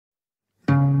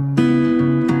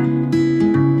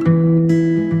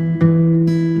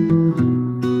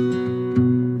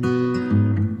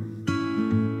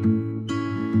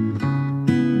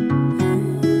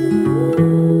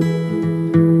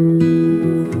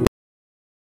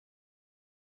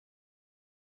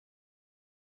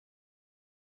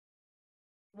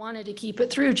wanted to keep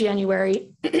it through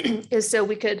January is so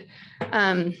we could,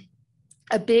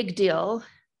 a big deal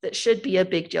that should be a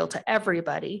big deal to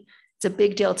everybody. It's a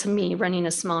big deal to me running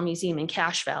a small museum in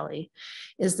Cache Valley,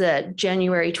 is that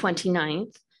January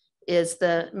 29th is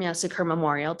the massacre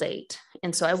memorial date.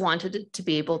 And so I wanted to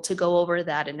be able to go over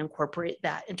that and incorporate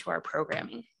that into our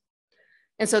programming.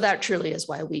 And so that truly is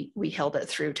why we held it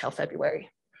through till February.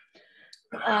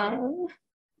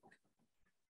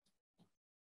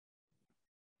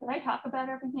 Did I talk about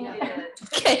everything? Yeah.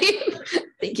 Okay,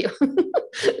 thank you.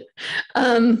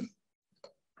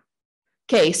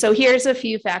 Okay, so here's a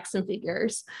few facts and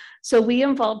figures. So we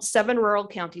involved 7 rural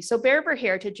counties. So Bear River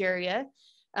Heritage Area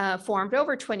formed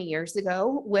over 20 years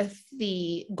ago with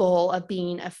the goal of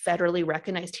being a federally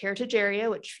recognized heritage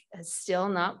area, which has still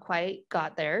not quite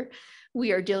got there.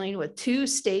 We are dealing with 2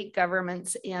 state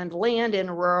governments and land in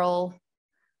rural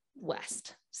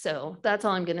West. So that's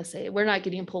all I'm going to say. We're not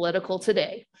getting political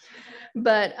today.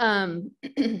 But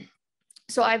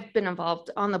so I've been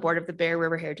involved on the board of the Bear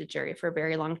River Heritage Area for a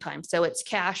very long time. So it's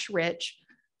Cache, Rich,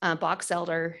 Box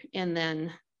Elder, and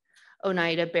then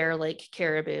Oneida, Bear Lake,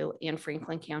 Caribou, and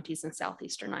Franklin counties in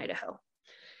southeastern Idaho.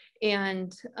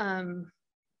 And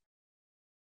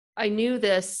I knew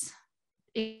this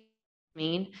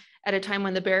at a time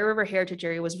when the Bear River Heritage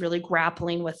Area was really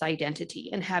grappling with identity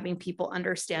and having people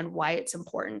understand why it's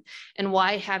important and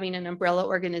why having an umbrella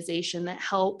organization that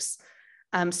helps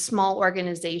small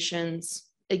organizations,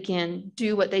 again,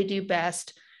 do what they do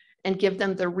best and give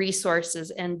them the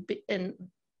resources and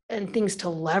things to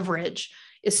leverage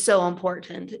is so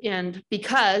important. And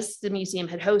because the museum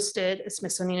had hosted a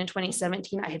Smithsonian in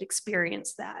 2017, I had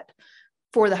experienced that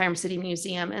for the Hyrum City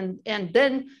Museum. And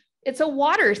then it's a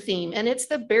water theme and it's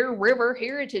the Bear River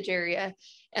Heritage Area.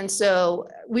 And so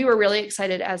we were really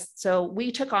excited so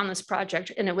we took on this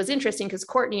project, and it was interesting because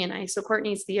Courtney and I, so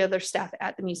Courtney's the other staff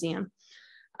at the museum.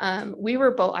 We were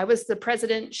both, I was the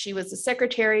president, she was the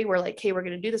secretary. We're like, hey, we're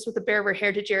going to do this with the Bear River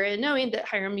Heritage Area, knowing that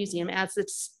Hyrum Museum, as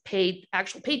its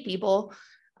actual paid people,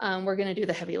 we're going to do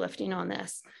the heavy lifting on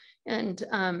this.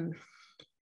 And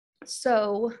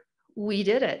so we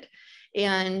did it,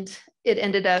 and it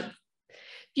ended up,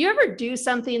 do you ever do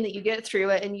something that you get through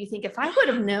it and you think, if I would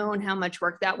have known how much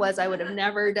work that was, I would have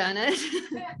never done it?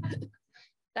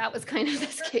 That was kind of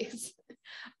this case.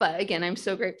 But again, I'm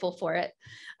so grateful for it.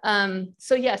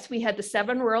 So yes, we had the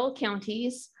 7 rural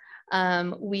counties.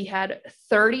 We had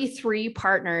 33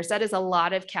 partners. That is a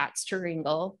lot of cats to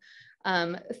wrangle,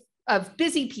 of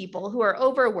busy people who are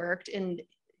overworked and,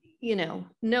 you know,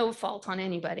 no fault on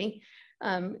anybody.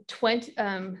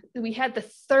 We had the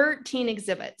 13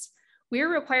 exhibits. We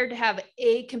were required to have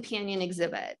a companion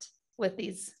exhibit with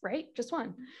these, right? Just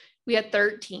one. We had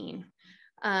 13.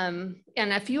 And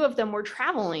a few of them were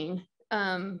traveling.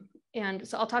 And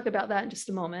so I'll talk about that in just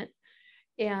a moment.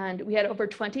 And we had over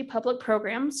 20 public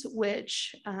programs,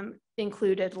 which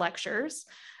included lectures,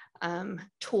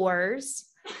 tours,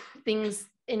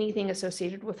 anything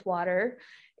associated with water.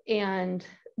 And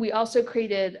we also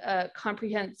created a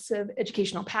comprehensive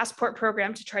educational passport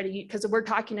program to try to, because we're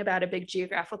talking about a big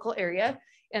geographical area,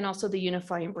 and also the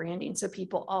unifying branding. So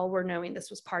people all were knowing this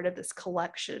was part of this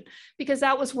collection, because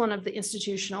that was one of the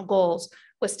institutional goals,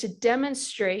 was to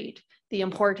demonstrate the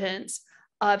importance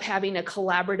of having a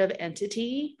collaborative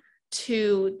entity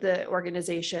to the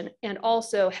organization, and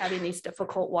also having these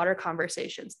difficult water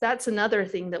conversations. That's another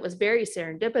thing that was very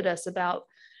serendipitous about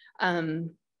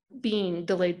being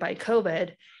delayed by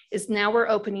COVID, is now we're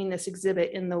opening this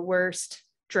exhibit in the worst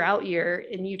drought year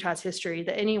in Utah's history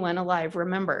that anyone alive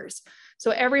remembers.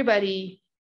 So everybody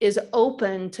is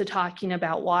open to talking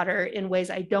about water in ways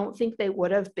I don't think they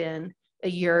would have been a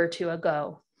year or 2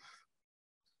 ago.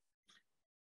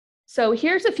 So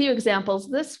here's a few examples.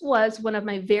 This was one of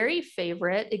my very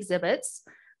favorite exhibits,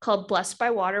 called Blessed by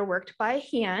Water, Worked by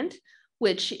Hand,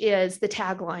 which is the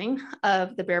tagline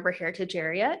of the Bear River Heritage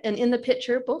Area. And in the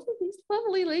picture, both of these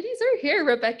lovely ladies are here.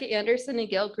 Rebecca Anderson and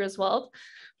Gail Griswold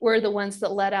were the ones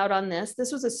that led out on this.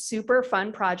 This was a super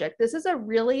fun project. This is a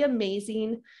really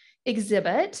amazing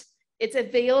exhibit. It's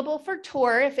available for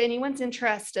tour. If anyone's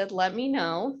interested, let me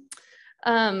know.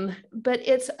 But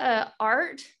it's an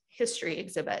art history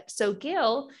exhibit. So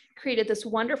Gail created this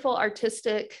wonderful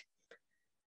artistic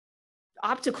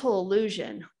optical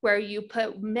illusion where you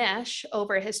put mesh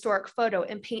over a historic photo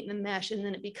and paint the mesh, and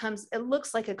then it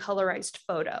looks like a colorized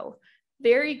photo.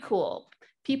 Very cool.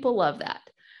 People love that.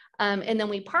 And then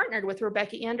we partnered with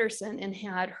Rebecca Anderson and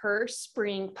had her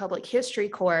spring public history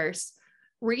course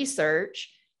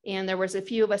research. And there was a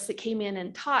few of us that came in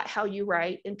and taught how you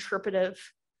write interpretive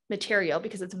material,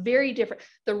 because it's very different.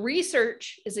 The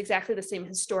research is exactly the same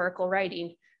historical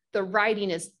writing, the writing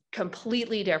is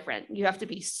completely different. You have to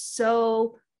be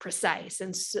so precise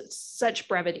and such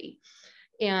brevity.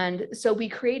 And so we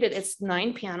created, it's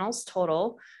 9 panels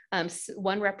total,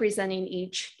 one representing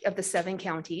each of the 7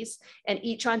 counties and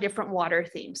each on different water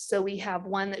themes. So we have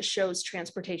one that shows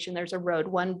transportation, there's a road,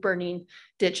 one burning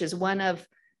ditches, one of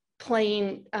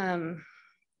playing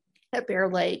at Bear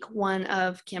Lake, one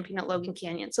of camping at Logan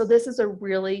Canyon. So this is a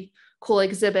really cool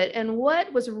exhibit. And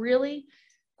what was really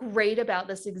great about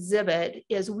this exhibit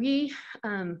is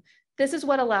this is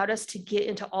what allowed us to get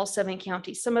into all 7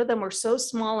 counties. Some of them were so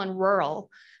small and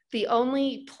rural. The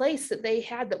only place that they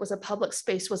had that was a public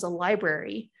space was a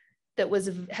library that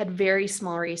had very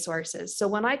small resources. So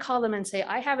when I call them and say,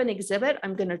 I have an exhibit,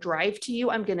 I'm going to drive to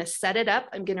you, I'm going to set it up,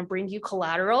 I'm going to bring you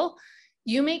collateral.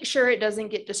 You make sure it doesn't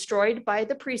get destroyed by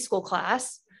the preschool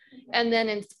class. And then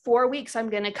in 4 weeks, I'm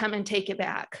going to come and take it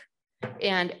back.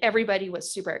 And everybody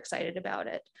was super excited about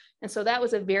it. And so that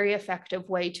was a very effective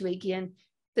way to, again,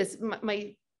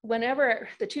 whenever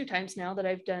the 2 times now that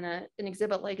I've done an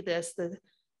exhibit like this,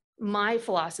 my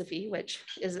philosophy, which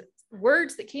is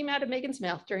words that came out of Megan's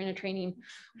mouth during a training,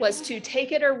 was to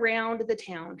take it around the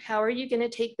town. How are you going to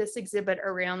take this exhibit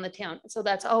around the town? So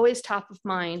that's always top of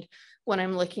mind when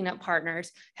I'm looking at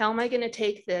partners. How am I going to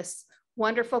take this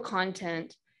wonderful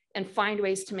content and find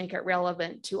ways to make it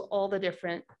relevant to all the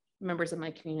different members of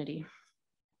my community?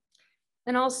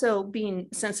 And also being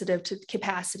sensitive to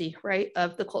capacity, right,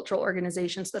 of the cultural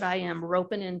organizations that I am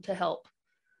roping in to help.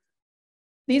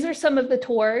 These are some of the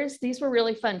tours. These were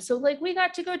really fun. So like we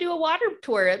got to go do a water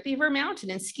tour at Beaver Mountain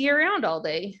and ski around all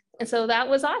day. And so that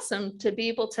was awesome to be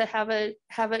able to have it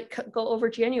go over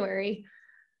January.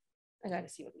 I got to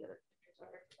see what the other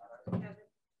pictures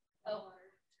are. Oh,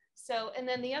 so, and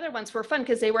then the other ones were fun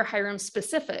because they were Hyrum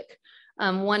specific.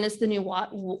 One is the new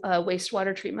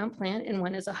wastewater treatment plant and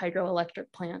one is a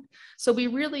hydroelectric plant. So we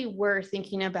really were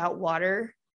thinking about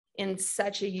water in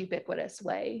such a ubiquitous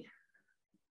way.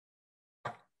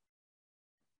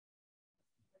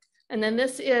 And then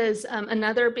this is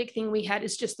another big thing we had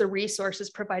is just the resources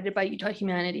provided by Utah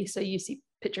Humanities. So you see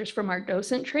pictures from our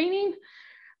docent training,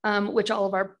 which all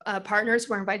of our partners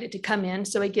were invited to come in.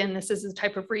 So again, this is the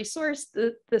type of resource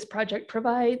that this project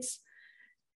provides.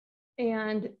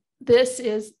 And this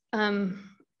is,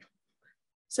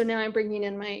 so now I'm bringing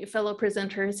in my fellow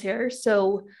presenters here.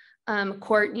 So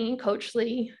Courtney, Coach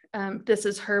Lee, this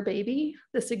is her baby.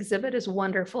 This exhibit is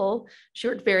wonderful. She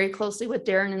worked very closely with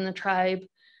Darren and the tribe.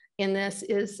 And this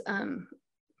is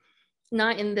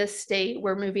not in this state.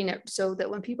 We're moving it so that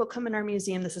when people come in our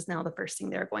museum, this is now the first thing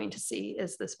they're going to see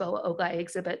is this Boa Ogai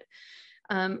exhibit.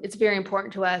 It's very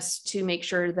important to us to make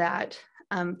sure that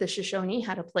the Shoshone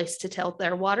had a place to tell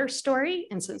their water story.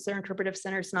 And since their interpretive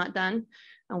center is not done,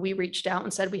 we reached out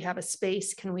and said, we have a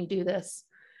space, can we do this?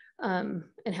 And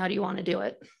how do you want to do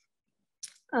it?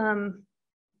 I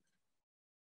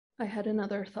had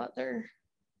another thought there.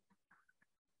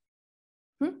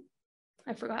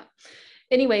 I forgot.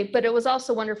 Anyway, but it was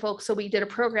also wonderful. So we did a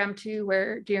program too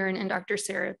where Darren and Dr.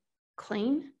 Sarah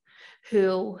Klein,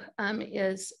 who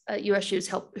is at USU,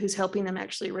 who's helping them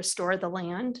actually restore the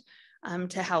land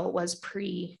to how it was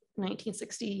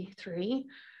pre-1963.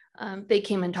 They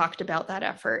came and talked about that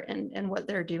effort and what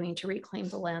they're doing to reclaim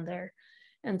the land there.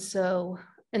 And so,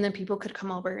 and then people could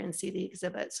come over and see the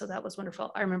exhibit. So that was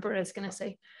wonderful. I remember what I was going to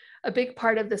say. A big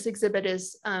part of this exhibit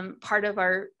is part of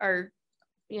our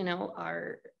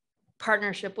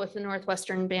partnership with the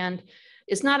Northwestern Band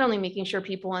is not only making sure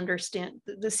people understand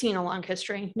the scene along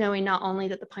history, knowing not only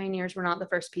that the pioneers were not the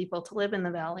first people to live in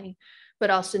the valley, but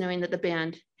also knowing that the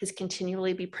band has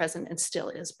continually be present and still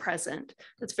is present.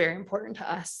 That's very important to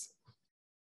us.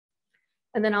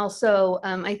 And then also,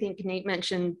 I think Nate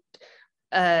mentioned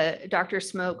Dr.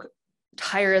 Smoak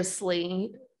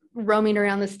tirelessly roaming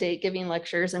around the state, giving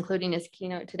lectures, including his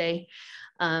keynote today.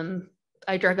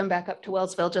 I drug him back up to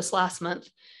Wellsville just last month.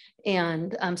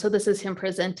 And so this is him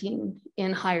presenting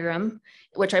in Hyrum,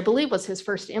 which I believe was his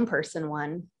first in-person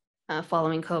one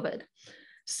following COVID.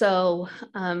 So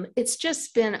it's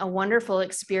just been a wonderful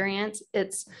experience.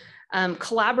 It's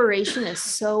collaboration is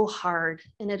so hard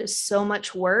and it is so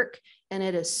much work and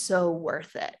it is so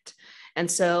worth it. And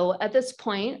so at this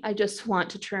point, I just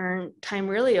want to turn time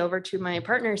really over to my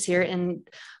partners here and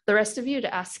the rest of you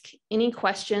to ask any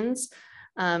questions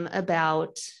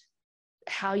about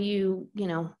how you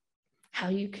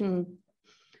can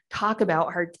talk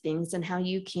about hard things and how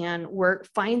you can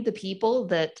find the people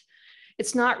that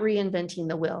it's not reinventing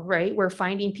the wheel, right? We're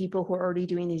finding people who are already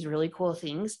doing these really cool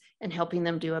things and helping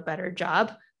them do a better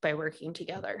job by working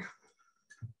together.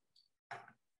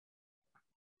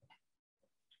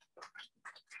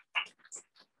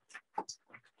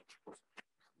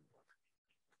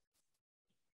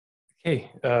 Hey,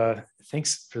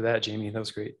 thanks for that, Jami. That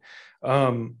was great.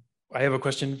 I have a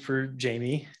question for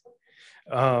Jami.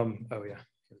 Oh yeah, here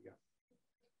we go.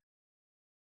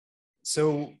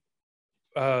 So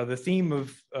the theme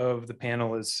of the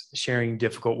panel is sharing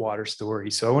difficult water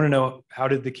stories. So I want to know, how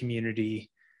did the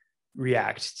community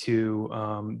react to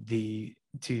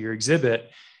your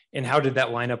exhibit, and how did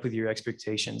that line up with your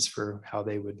expectations for how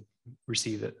they would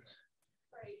receive it?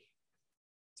 Right.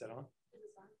 Is that on?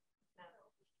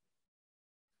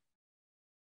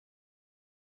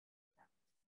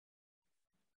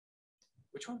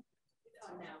 Which one? It's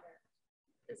on now.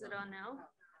 Is it on now?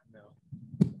 No.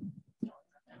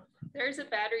 There's a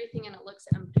battery thing and it looks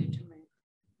empty to me.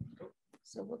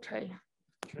 So we'll try.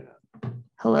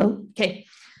 Hello. Okay.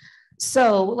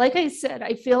 So like I said,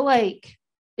 I feel like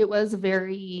it was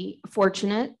very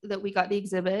fortunate that we got the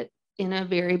exhibit in a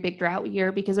very big drought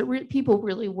year, because people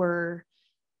really were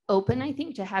open, I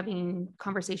think, to having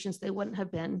conversations they wouldn't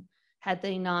have been had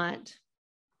they not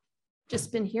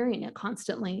just been hearing it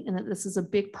constantly, and that this is a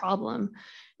big problem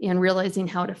and realizing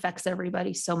how it affects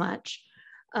everybody so much.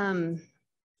 And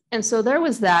so there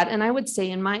was that. And I would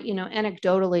say in my,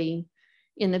 anecdotally,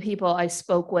 in the people I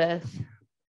spoke with,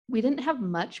 we didn't have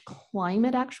much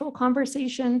climate actual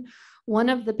conversation. One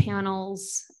of the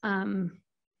panels,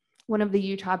 one of the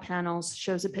Utah panels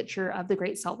shows a picture of the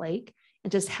Great Salt Lake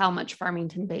and just how much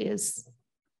Farmington Bay is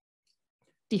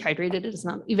dehydrated. It is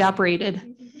not evaporated.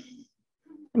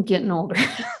 I'm getting older,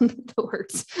 the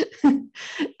words.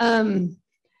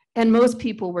 And most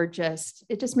people were it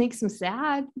just makes them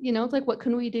sad, it's like, what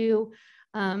can we do?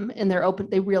 And they're open,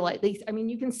 they realize,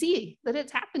 you can see that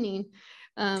it's happening.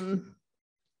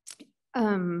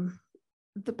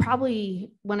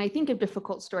 Probably when I think of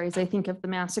difficult stories, I think of the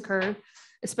massacre,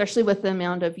 especially with the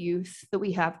amount of youth that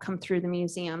we have come through the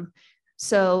museum.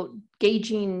 So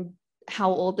gauging how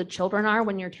old the children are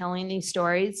when you're telling these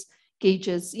stories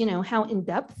gauges, how in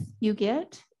depth you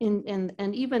get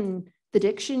and even the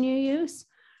diction you use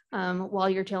while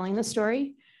you're telling the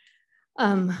story.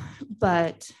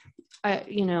 But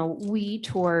we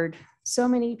toured so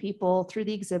many people through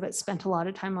the exhibit, spent a lot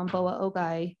of time on Boa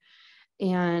Ogai.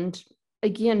 And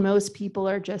again, most people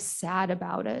are just sad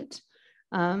about it.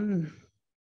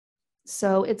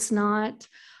 So it's not,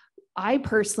 I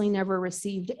personally never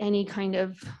received any kind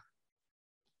of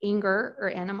anger or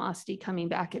animosity coming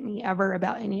back at me ever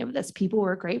about any of this. People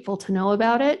were grateful to know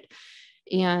about it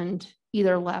and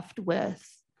either left with,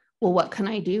 well, what can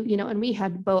I do? And we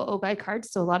had Boa Ogai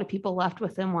cards. So a lot of people left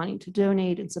with them wanting to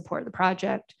donate and support the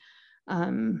project.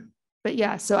 But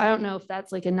yeah, so I don't know if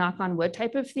that's like a knock on wood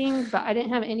type of thing, but I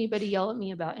didn't have anybody yell at me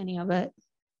about any of it.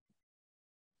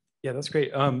 Yeah, that's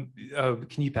great. Can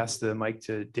you pass the mic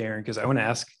to Darren? Because I want to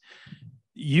ask,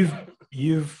 you've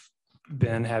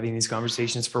been having these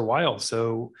conversations for a while.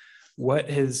 So what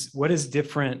is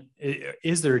different?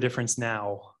 Is there a difference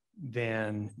now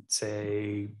than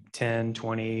say 10,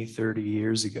 20, 30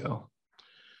 years ago?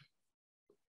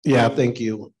 Yeah, thank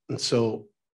you. And so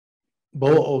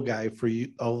Boa Ogai, for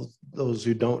you, all those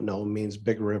who don't know, means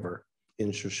big river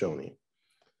in Shoshone.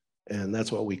 And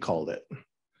that's what we called it.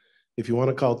 If you want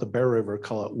to call it the Bear River,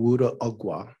 call it Wuda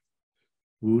Ogwa.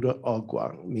 Wuda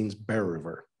Ogwa means Bear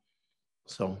River.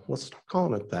 So let's start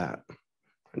calling it that.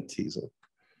 I'm teasing.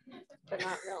 But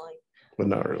not really. But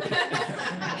not really.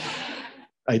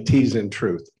 I tease in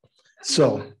truth.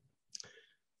 So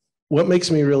what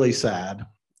makes me really sad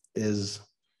is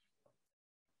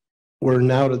we're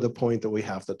now to the point that we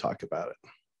have to talk about it.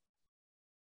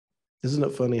 Isn't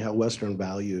it funny how Western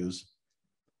values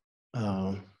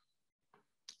the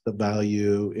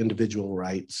value individual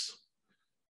rights,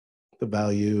 the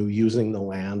value using the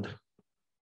land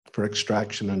for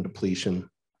extraction and depletion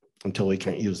until we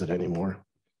can't use it anymore.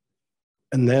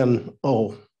 And then,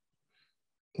 oh,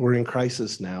 we're in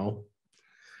crisis now.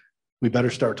 We better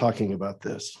start talking about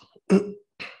this.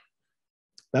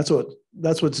 That's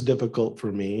what's difficult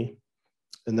for me.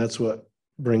 And that's what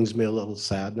brings me a little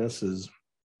sadness is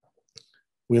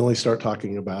we only start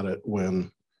talking about it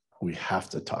when we have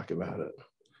to talk about it.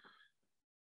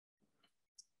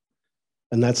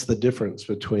 And that's the difference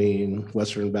between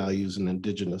Western values and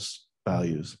Indigenous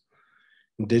values.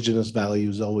 Indigenous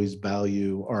values always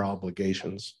value our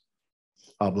obligations.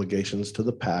 Obligations to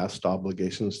the past,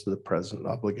 obligations to the present,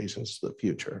 obligations to the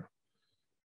future.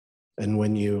 And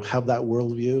when you have that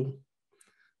worldview,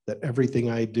 that everything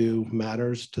I do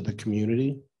matters to the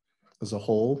community as a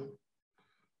whole.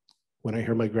 When I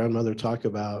hear my grandmother talk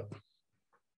about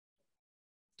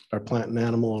our plant and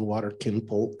animal and water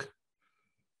kinfolk,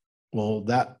 well,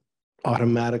 that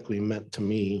automatically meant to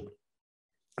me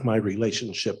my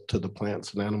relationship to the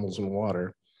plants and animals and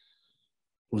water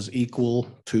was equal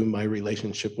to my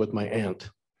relationship with my aunt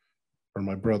or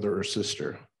my brother or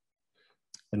sister.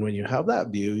 And when you have that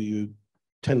view, you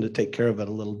tend to take care of it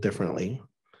a little differently.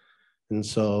 And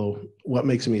so what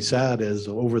makes me sad is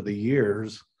over the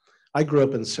years, I grew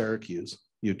up in Syracuse,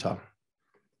 Utah.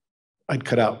 I'd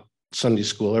cut out Sunday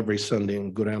school every Sunday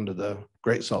and go down to the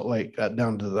Great Salt Lake,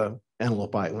 down to the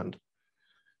Antelope Island.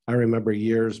 I remember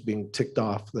years being ticked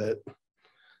off that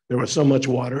there was so much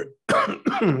water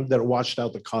that it washed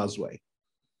out the causeway.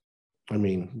 I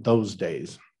mean, those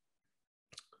days.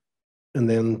 And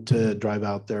then to drive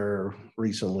out there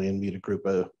recently and meet a group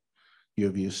of U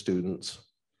of U students,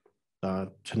 to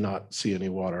not see any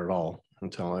water at all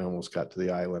until I almost got to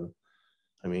the island.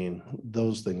 I mean,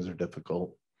 those things are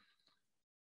difficult.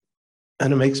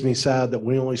 And it makes me sad that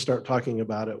we only start talking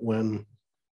about it when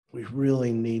we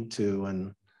really need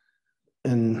to.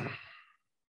 And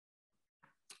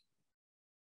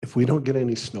if we don't get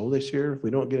any snow this year, if we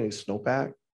don't get any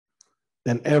snowpack,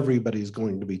 then everybody's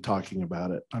going to be talking about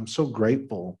it. I'm so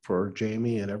grateful for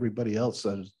Jami and everybody else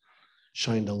that has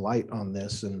shined a light on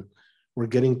this, and we're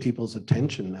getting people's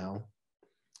attention now,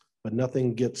 but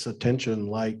nothing gets attention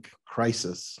like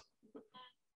crisis,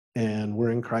 and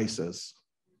we're in crisis.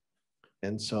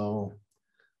 And so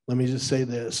let me just say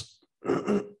this.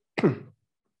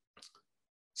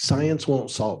 Science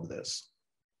won't solve this.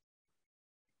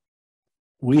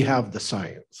 We have the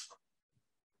science.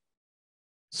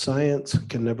 Science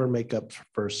can never make up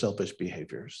for selfish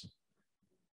behaviors.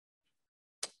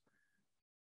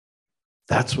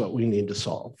 That's what we need to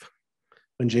solve.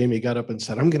 When Jami got up and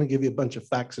said, I'm going to give you a bunch of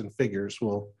facts and figures.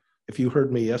 Well, if you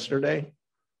heard me yesterday,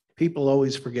 people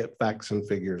always forget facts and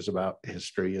figures about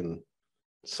history and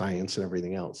science and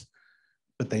everything else,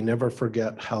 but they never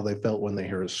forget how they felt when they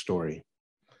hear a story.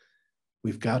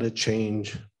 We've got to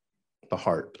change the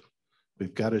heart.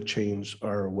 We've got to change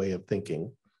our way of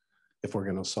thinking if we're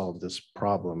going to solve this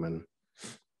problem. And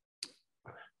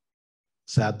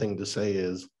sad thing to say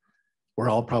is we're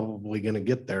all probably going to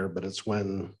get there, but it's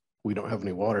when we don't have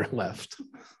any water left.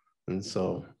 And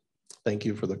so thank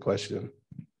you for the question.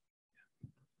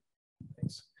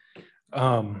 Thanks.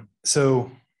 I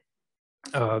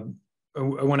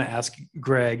want to ask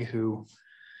Greg, who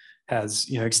has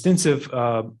extensive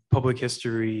public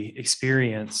history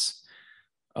experience.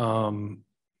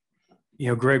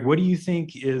 Greg, what do you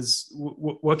think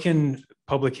what can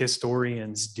public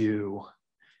historians do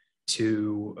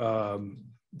to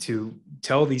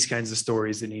tell these kinds of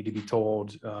stories that need to be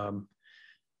told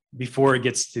before it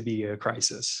gets to be a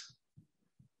crisis?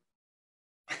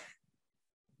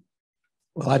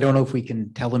 Well, I don't know if we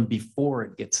can tell them before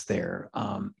it gets there.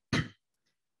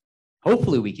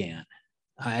 Hopefully we can.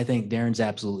 I think Darren's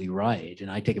absolutely right.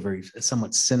 And I take a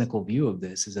somewhat cynical view of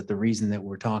this, is that the reason that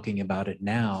we're talking about it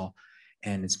now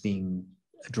and it's being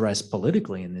addressed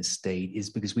politically in this state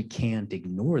is because we can't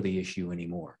ignore the issue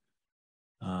anymore.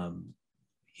 And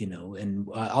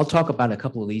I'll talk about a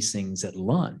couple of these things at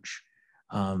lunch,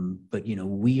 but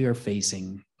we are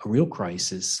facing a real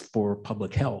crisis for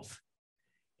public health,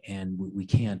 and we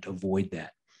can't avoid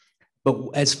that. But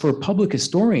as for public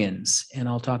historians, and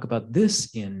I'll talk about this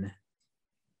in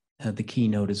the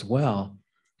keynote as well,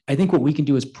 I think what we can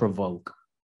do is provoke.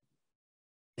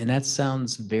 And that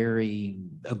sounds very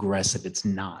aggressive. It's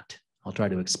not. I'll try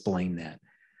to explain that.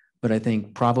 But I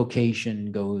think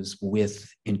provocation goes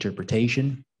with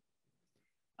interpretation.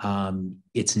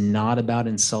 It's not about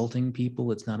insulting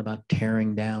people. It's not about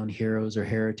tearing down heroes or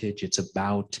heritage. It's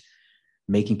about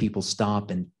making people stop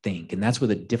and think. And that's where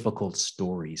the difficult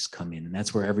stories come in. And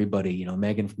that's where everybody,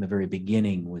 Megan from the very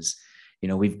beginning was,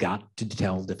 we've got to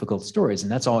tell difficult stories.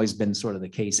 And that's always been sort of the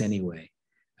case anyway.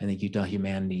 I think Utah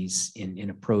Humanities in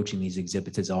approaching these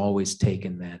exhibits has always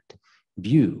taken that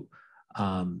view.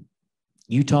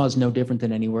 Utah is no different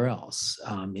than anywhere else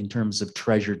in terms of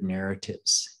treasured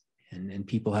narratives. And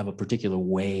people have a particular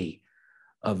way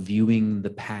of viewing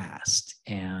the past,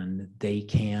 and they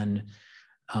can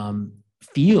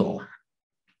feel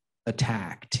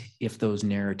attacked if those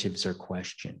narratives are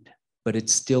questioned. But it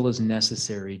still is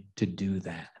necessary to do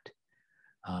that.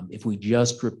 If we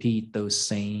just repeat those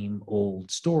same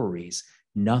old stories,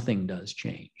 nothing does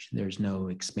change. There's no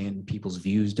expand, people's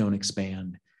views don't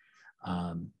expand.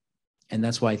 And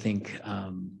that's why I think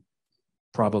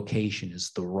provocation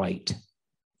is the right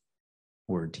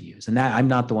word to use. And that, I'm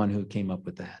not the one who came up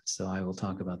with that. So I will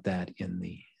talk about that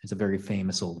it's a very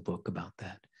famous old book about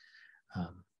that.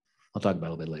 I'll talk about it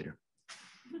a little bit later.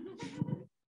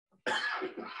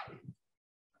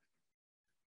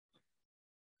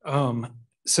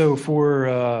 So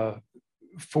for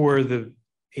the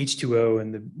H2O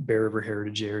and the Bear River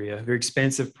Heritage Area, very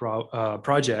expansive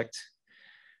project.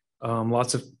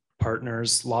 lots of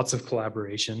partners, lots of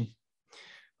collaboration.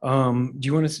 Do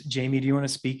you want to, Jami, do you want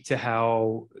to speak to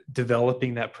how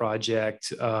developing that project,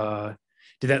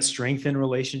 did that strengthen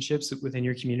relationships within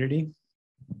your community?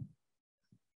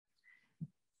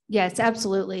 Yes,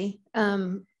 absolutely.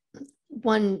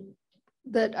 One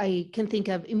that I can think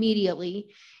of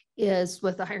immediately is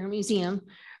with the Hyrum Museum.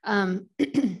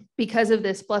 Because of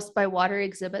this Blessed by Water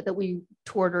exhibit that we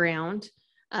toured around,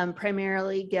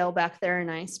 primarily Gail back there and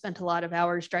I spent a lot of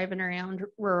hours driving around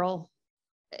rural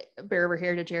Bear River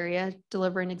Heritage area,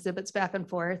 delivering exhibits back and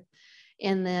forth.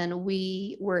 And then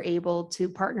we were able to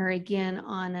partner again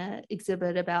on an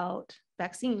exhibit about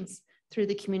vaccines through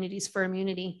the Communities for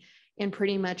Immunity. And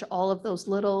pretty much all of those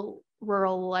little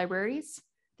rural libraries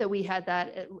that we had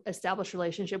that established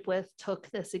relationship with took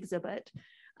this exhibit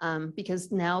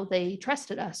because now they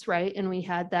trusted us, right? And we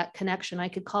had that connection. I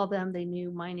could call them, they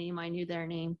knew my name, I knew their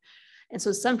name. And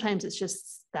so sometimes it's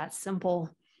just that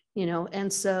simple, you know,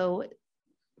 and so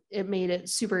it made it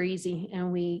super easy.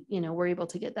 And we, you know, were able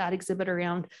to get that exhibit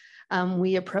around.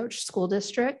 We approached school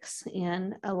districts,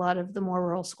 and a lot of the more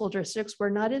rural school districts were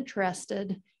not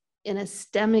interested in a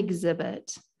STEM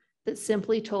exhibit that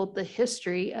simply told the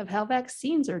history of how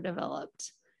vaccines are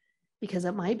developed, because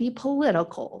it might be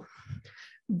political.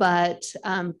 But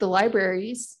the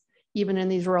libraries, even in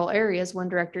these rural areas, one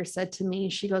director said to me,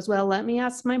 she goes, well, let me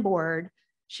ask my board.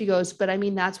 She goes, but I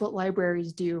mean, that's what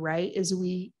libraries do, right? Is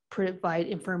we provide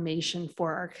information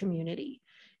for our community.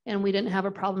 And we didn't have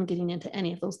a problem getting into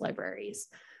any of those libraries.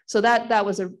 So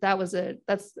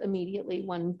that's immediately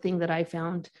one thing that I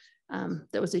found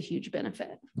that was a huge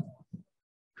benefit.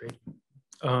 Great.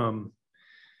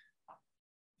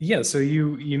 Yeah, so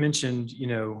you mentioned, you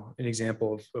know, an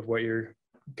example of what you're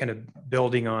kind of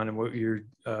building on and what you're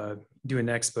doing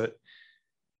next, but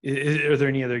are there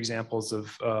any other examples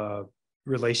of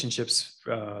relationships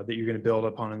that you're going to build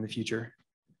upon in the future?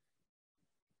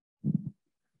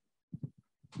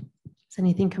 Does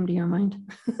anything come to your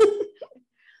mind?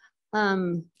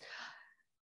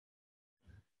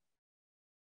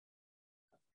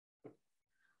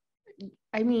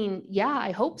 I mean, yeah,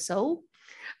 I hope so.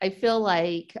 I feel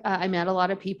like I met a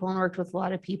lot of people and worked with a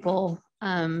lot of people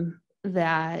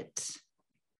that,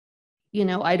 you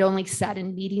know, I'd only sat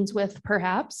in meetings with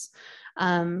perhaps.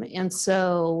 And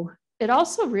so it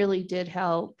also really did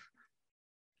help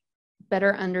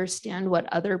better understand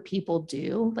what other people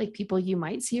do, like people you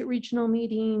might see at regional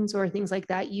meetings or things like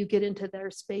that. You get into their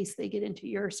space, they get into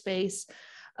your space.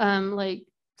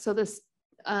 So this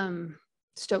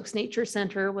Stokes Nature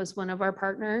Center was one of our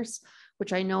partners,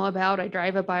 which I know about. I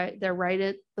drive by, they're right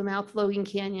at the mouth of Logan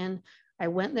Canyon. I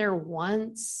went there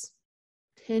once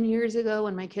 10 years ago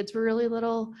when my kids were really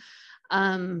little.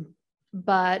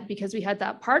 But because we had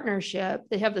that partnership,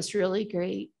 they have this really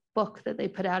great book that they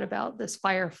put out about this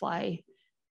firefly,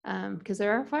 because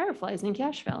there are fireflies in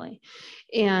Cache Valley.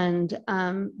 And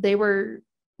they were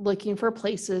looking for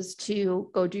places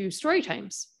to go do story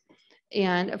times.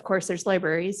 And of course there's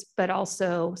libraries, but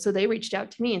also, so they reached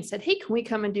out to me and said, hey, can we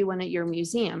come and do one at your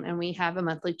museum? And we have a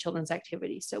monthly children's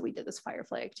activity. So we did this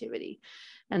firefly activity.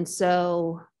 And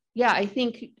so, yeah, I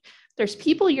think there's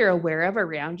people you're aware of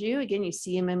around you. Again, you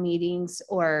see them in meetings,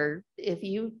 or if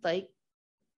you like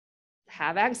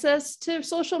have access to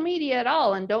social media at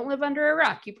all and don't live under a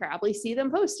rock, you probably see them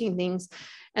posting things.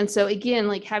 And so again,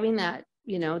 like having that,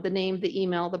 you know, the name, the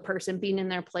email, the person, being in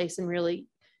their place and really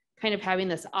kind of having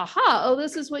this aha, oh,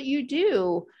 this is what you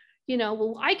do. You know,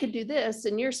 well, I could do this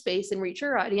in your space and reach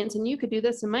your audience, and you could do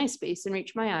this in my space and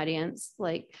reach my audience.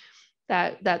 Like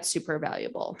that's super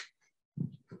valuable.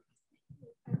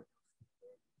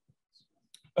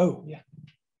 Oh, yeah.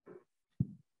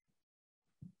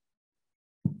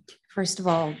 First of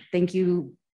all, thank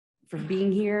you for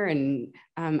being here. And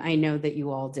I know that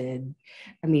you all did.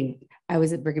 I mean, I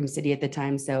was at Brigham City at the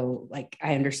time, so like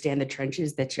I understand the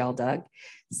trenches that y'all dug.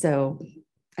 So,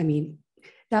 I mean,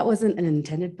 that wasn't an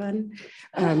intended pun.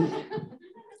 Now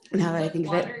that I think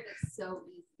of it. So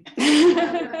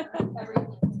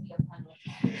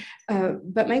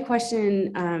but my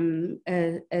question,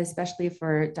 especially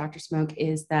for Dr. Smoak,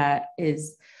 is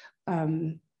I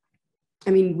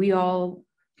mean, we all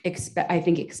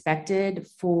expected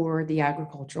for the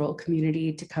agricultural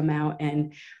community to come out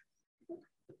and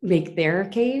make their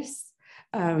case.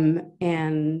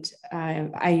 And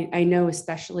I know,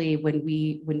 especially when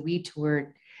we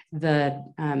toured the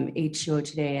HCO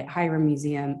today at Hyrum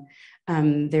Museum,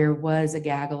 there was a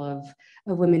gaggle of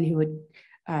women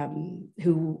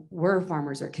who were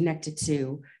farmers or connected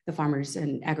to the farmers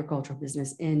and agricultural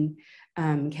business in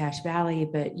Cache Valley,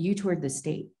 but you toured the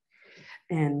state.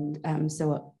 And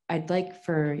so I'd like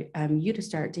for you to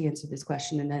start to answer this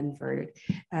question, and then for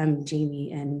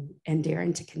Jami and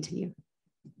Darren to continue.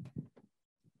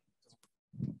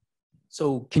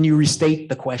 So can you restate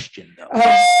the question though?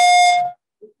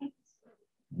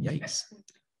 Yikes.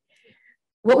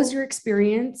 What was your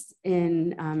experience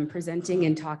in presenting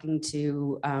and talking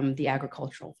to the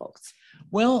agricultural folks?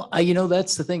 Well,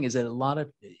 that's the thing, is that a lot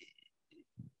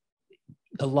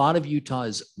of Utah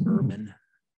is urban.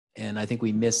 And I think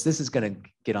this is going to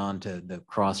get on to the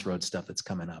crossroads stuff that's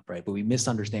coming up, right? But we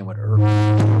misunderstand what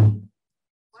urban.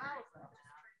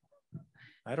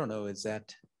 I don't know. Is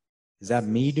that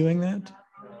me doing that?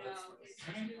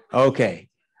 Okay.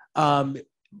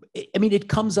 It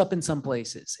comes up in some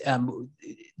places.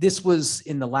 This was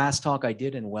in the last talk I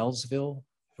did in Wellsville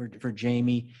for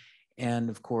Jami. And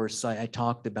of course, I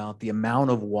talked about the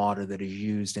amount of water that is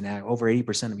used in over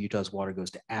 80% of Utah's water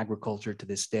goes to agriculture to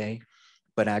this day.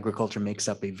 But agriculture makes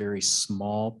up a very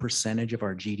small percentage of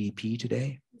our GDP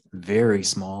today, very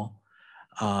small.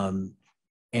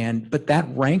 But that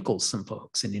rankles some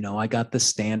folks. And, I got the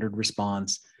standard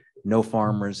response, no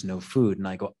farmers, no food. And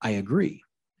I go, I agree.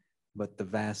 But the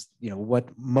vast, what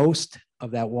most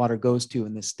of that water goes to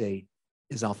in this state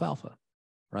is alfalfa,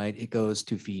 right? It goes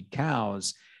to feed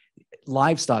cows.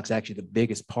 Livestock's actually the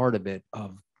biggest part of it,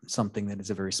 of something that is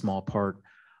a very small part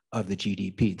of the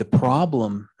GDP. The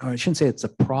problem, or I shouldn't say it's a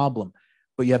problem,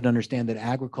 but you have to understand that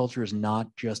agriculture is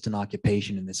not just an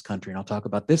occupation in this country. And I'll talk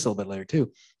about this a little bit later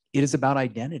too. It is about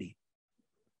identity,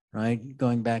 right?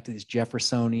 Going back to this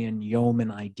Jeffersonian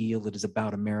yeoman ideal, it is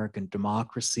about American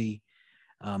democracy.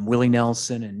 Willie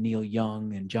Nelson and Neil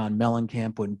Young and John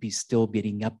Mellencamp wouldn't be still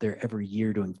getting up there every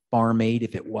year doing Farm Aid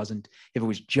if it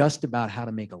was just about how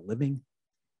to make a living.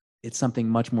 It's something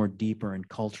much more deeper and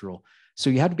cultural. So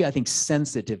you have to be, I think,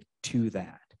 sensitive to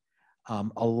that.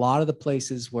 A lot of the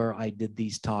places where I did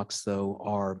these talks, though,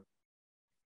 are,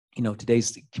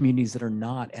 today's communities that are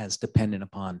not as dependent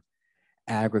upon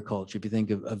agriculture. If you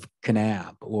think of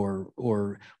Kanab or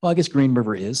well, I guess Green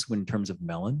River is in terms of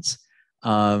melons.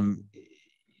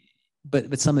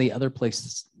 But some of the other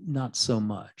places, not so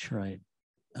much, right?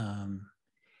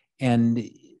 And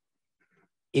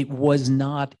it was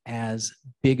not as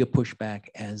big a pushback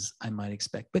as I might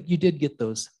expect, but you did get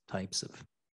those types of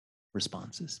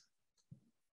responses.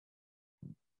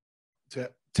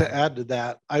 To add to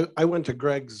that, I went to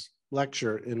Greg's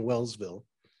lecture in Wellsville.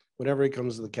 Whenever he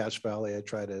comes to the Cache Valley, I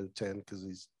try to attend because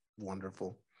he's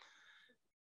wonderful.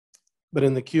 But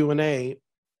in the Q&A,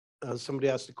 somebody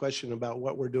asked a question about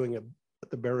what we're doing at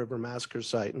the Bear River Massacre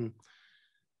site, and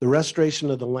the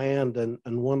restoration of the land and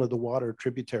one of the water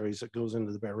tributaries that goes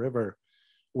into the Bear River,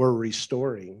 we're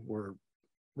restoring, we're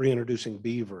reintroducing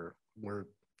beaver, we're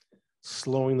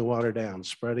slowing the water down,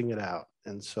 spreading it out.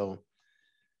 And so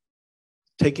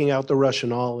taking out the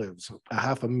Russian olives,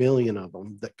 500,000 of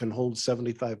them that can hold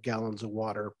 75 gallons of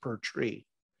water per tree.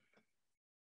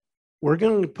 We're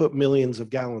going to put millions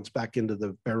of gallons back into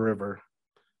the Bear River,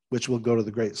 which will go to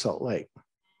the Great Salt Lake.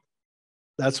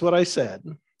 That's what I said.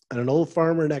 And an old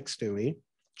farmer next to me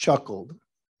chuckled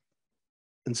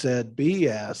and said,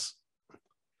 BS,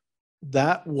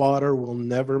 that water will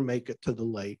never make it to the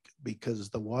lake because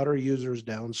the water users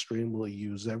downstream will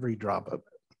use every drop of it.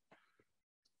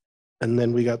 And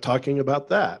then we got talking about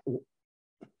that.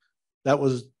 That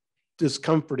was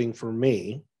discomforting for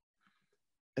me.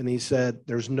 And he said,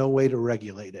 there's no way to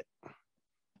regulate it.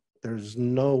 There's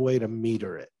no way to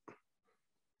meter it.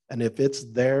 And if it's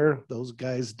there, those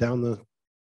guys down the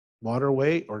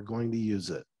waterway are going to use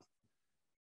it.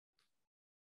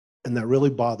 And that really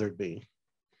bothered me,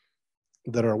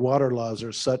 that our water laws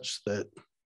are such that,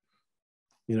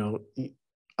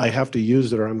 I have to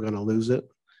use it or I'm going to lose it.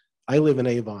 I live in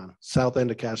Avon, south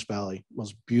end of Cache Valley,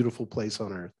 most beautiful place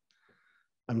on earth.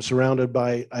 I'm surrounded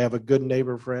by, I have a good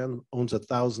neighbor friend, owns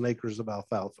 1,000 acres of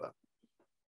alfalfa.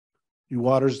 He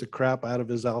waters the crap out of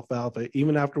his alfalfa,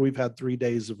 even after we've had 3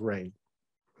 days of rain.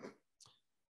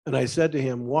 And I said to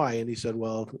him, why? And he said,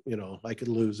 well, I could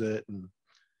lose it.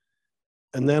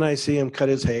 And then I see him cut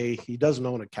his hay. He doesn't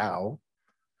own a cow.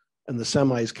 And the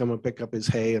semis come and pick up his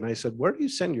hay. And I said, where do you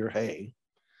send your hay?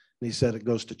 And he said, it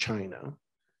goes to China.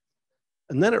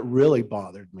 And then it really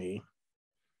bothered me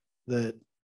that,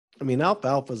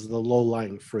 alfalfa is the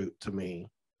low-lying fruit to me.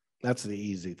 That's the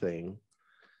easy thing.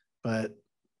 But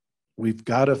we've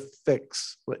got to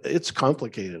fix, it's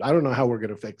complicated. I don't know how we're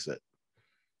going to fix it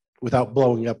without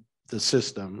blowing up the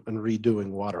system and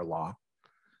redoing water law.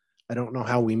 I don't know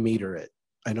how we meter it.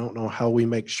 I don't know how we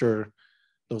make sure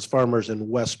those farmers in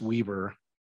West Weber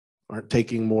aren't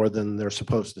taking more than they're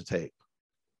supposed to take.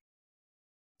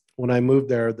 When I moved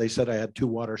there, they said I had 2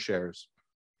 water shares.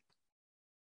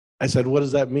 I said, what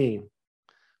does that mean?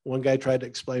 One guy tried to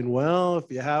explain, well, if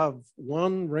you have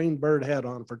one rainbird head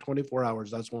on for 24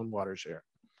 hours, that's one water share.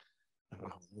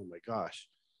 Oh my gosh.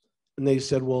 And they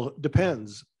said, well, it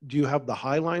depends. Do you have the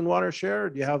highline water share? Or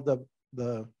do you have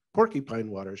the porcupine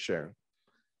water share?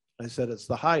 I said, it's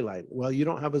the highline. Well, you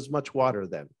don't have as much water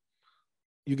then.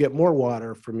 You get more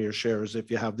water from your shares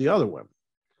if you have the other one.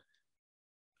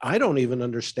 I don't even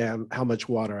understand how much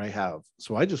water I have.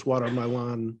 So I just water my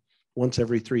lawn once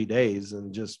every 3 days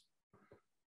and just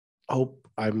hope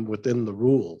I'm within the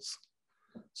rules.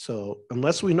 So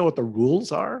unless we know what the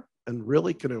rules are and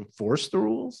really can enforce the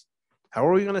rules, how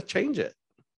are we going to change it?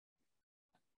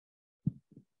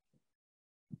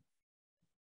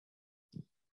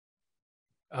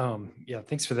 Yeah,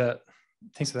 thanks for that.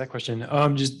 Thanks for that question.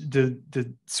 Just to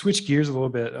switch gears a little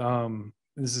bit.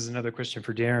 This is another question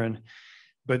for Darren,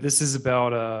 but this is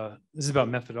about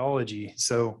methodology.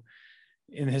 So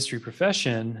in the history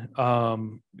profession,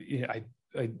 I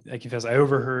confess I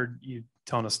overheard you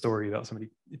telling a story about somebody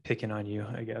picking on you,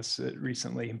 I guess,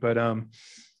 recently. But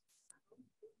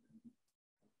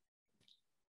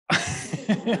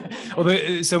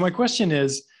so my question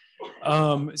is,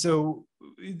 so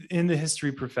in the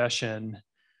history profession,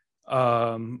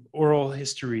 oral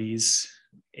histories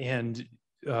and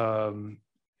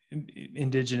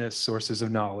indigenous sources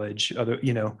of knowledge, other,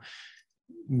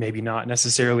 maybe not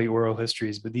necessarily oral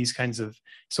histories, but these kinds of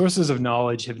sources of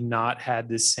knowledge have not had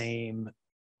the same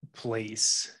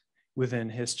place within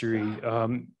history.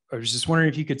 I was just wondering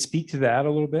if you could speak to that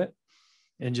a little bit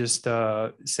and just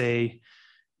say,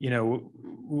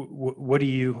 what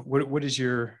is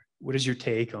your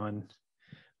take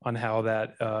on how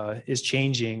that is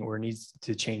changing or needs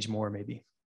to change more, maybe?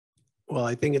 Well,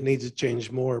 I think it needs to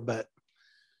change more, but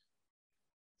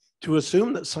to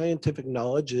assume that scientific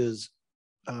knowledge is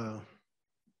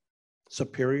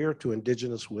superior to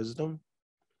indigenous wisdom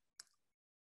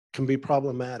can be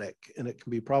problematic, and it can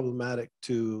be problematic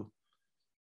to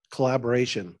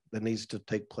collaboration that needs to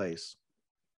take place.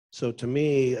 So to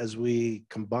me, as we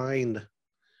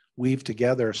weave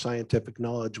together scientific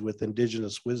knowledge with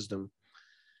indigenous wisdom,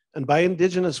 and by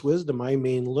indigenous wisdom, I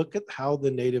mean, look at how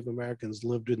the Native Americans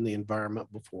lived in the environment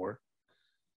before.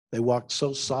 They walked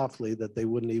so softly that they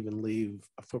wouldn't even leave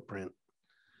a footprint.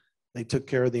 They took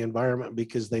care of the environment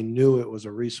because they knew it was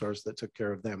a resource that took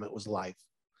care of them. It was life.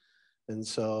 And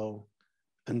so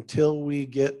until we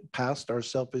get past our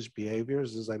selfish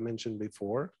behaviors, as I mentioned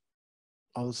before,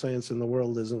 all the science in the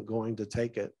world isn't going to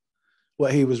take it.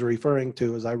 What he was referring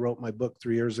to is I wrote my book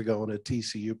 3 years ago, and a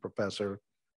TCU professor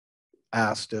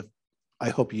asked if I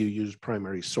hope you use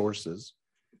primary sources.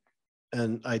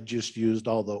 And I just used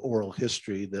all the oral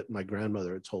history that my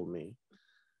grandmother had told me.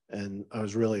 And I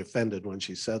was really offended when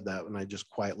she said that, and I just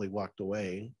quietly walked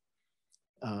away.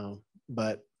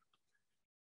 But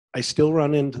I still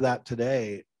run into that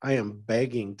today. I am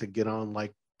begging to get on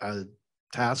like a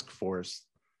task force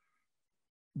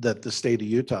that the state of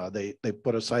Utah, they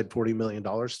put aside $40 million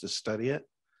to study it.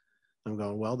 I'm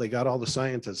going, well, they got all the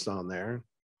scientists on there.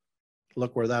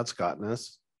 Look where that's gotten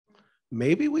us.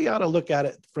 Maybe we ought to look at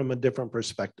it from a different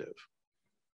perspective.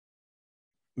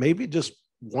 Maybe just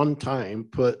one time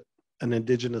put an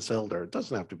indigenous elder, it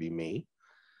doesn't have to be me,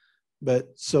 but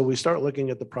so we start looking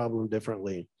at the problem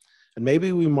differently, and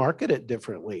maybe we market it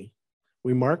differently.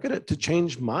 We market it to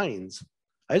change minds.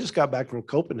 I just got back from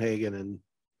Copenhagen, and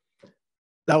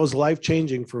that was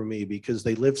life-changing for me because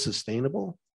they live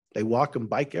sustainable. They walk and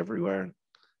bike everywhere.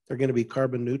 They're going to be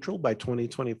carbon neutral by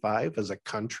 2025 as a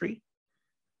country.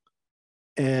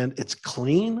 And it's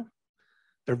clean.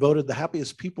 They're voted the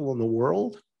happiest people in the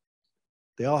world.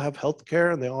 They all have health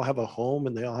care, and they all have a home,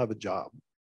 and they all have a job.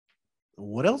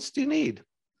 What else do you need?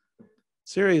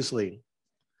 Seriously.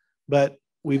 But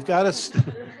we've got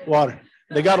water.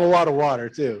 They got a lot of water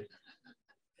too,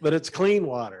 but it's clean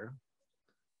water.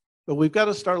 But we've got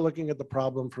to start looking at the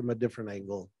problem from a different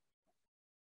angle.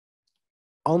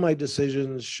 All my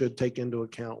decisions should take into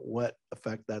account what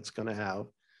effect that's going to have.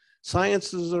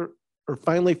 Sciences are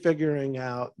finally figuring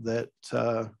out that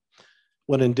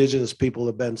what indigenous people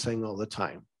have been saying all the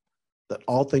time, that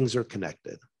all things are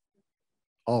connected,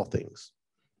 all things.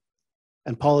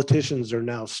 And politicians are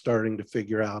now starting to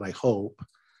figure out, I hope,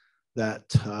 that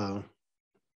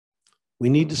we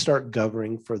need to start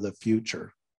governing for the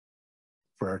future,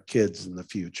 for our kids in the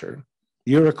future.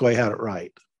 The Iroquois had it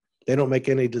right. They don't make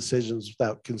any decisions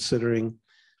without considering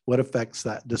what effects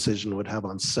that decision would have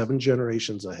on 7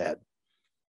 generations ahead.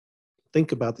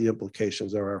 Think about the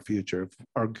implications of our future if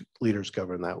our leaders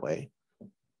govern that way.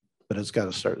 But it's got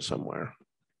to start somewhere.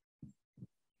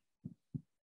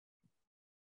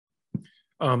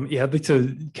 Yeah, I'd like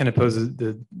to kind of pose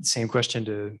the same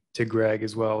question to Greg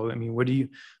as well. I mean,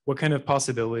 what kind of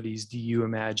possibilities do you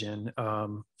imagine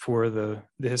for the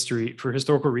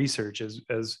historical research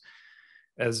as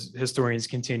historians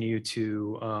continue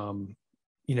to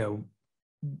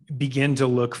begin to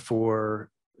look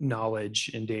for knowledge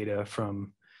and data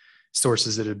from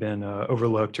sources that have been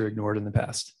overlooked or ignored in the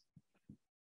past?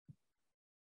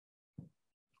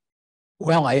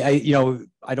 Well, I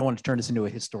don't want to turn this into a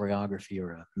historiography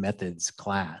or a methods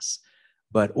class,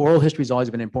 but oral history has always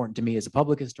been important to me as a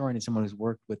public historian and someone who's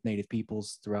worked with Native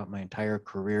peoples throughout my entire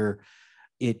career.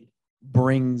 It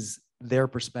brings their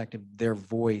perspective, their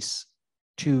voice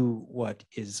to what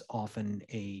is often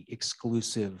a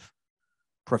exclusive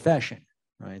profession,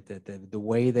 right? That the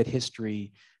way that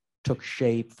history took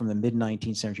shape from the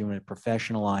mid-19th century when it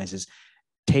professionalizes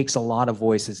takes a lot of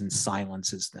voices and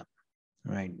silences them.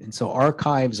 Right. And so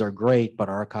archives are great, but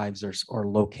archives are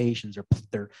locations or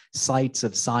they're sites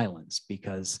of silence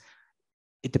because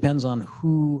it depends on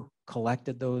who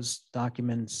collected those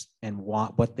documents and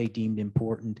what they deemed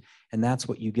important. And that's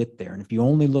what you get there. And if you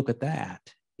only look at that,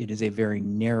 it is a very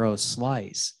narrow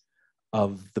slice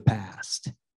of the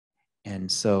past.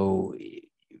 And so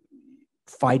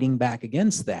fighting back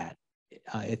against that,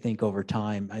 I think over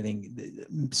time, I think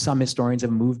some historians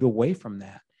have moved away from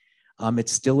that.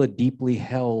 It's still a deeply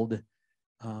held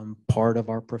part of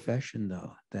our profession,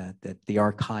 though, that the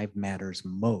archive matters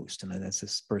most. And that's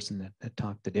this person that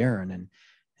talked to Darren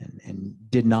and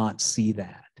did not see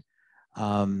that.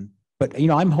 But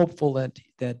I'm hopeful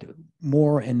that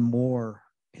more and more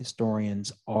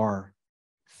historians are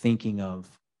thinking of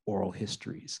oral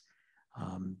histories.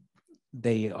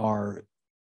 They are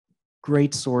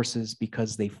great sources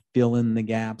because they fill in the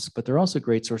gaps, but they're also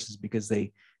great sources because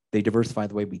they diversify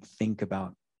the way we think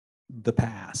about the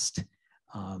past.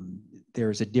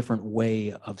 There's a different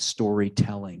way of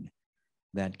storytelling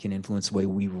that can influence the way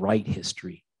we write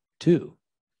history too.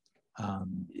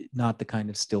 Not the kind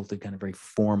of stilted, kind of very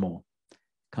formal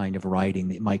kind of writing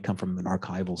that might come from an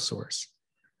archival source.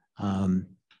 But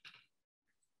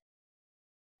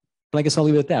I guess I'll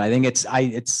leave it at that. I think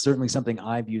it's certainly something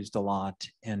I've used a lot,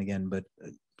 and again, but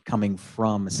coming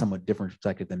from a somewhat different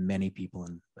perspective than many people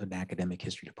in an academic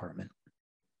history department.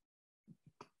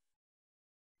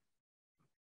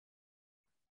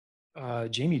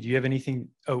 Jami, do you have anything?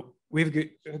 Oh, we have a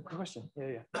good question.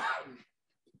 Yeah.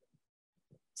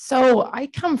 So I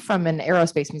come from an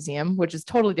aerospace museum, which is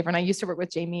totally different. I used to work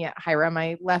with Jami at Hyrum.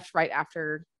 I left right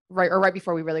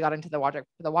before we really got into the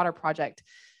water project.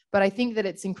 But I think that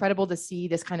it's incredible to see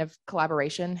this kind of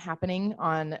collaboration happening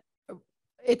on.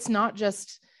 It's not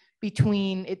just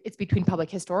it's between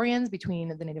public historians, between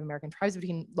the Native American tribes,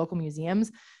 between local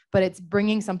museums, but it's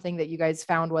bringing something that you guys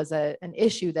found was an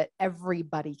issue that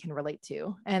everybody can relate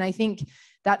to. And I think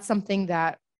that's something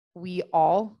that we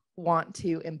all want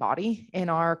to embody in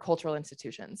our cultural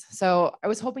institutions. So I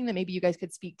was hoping that maybe you guys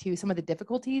could speak to some of the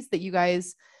difficulties that you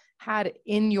guys had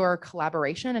in your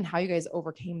collaboration and how you guys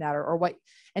overcame that, or what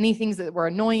any things that were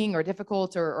annoying or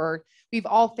difficult, or we've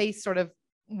all faced sort of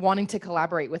wanting to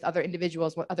collaborate with other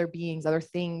individuals, with other beings, other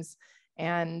things,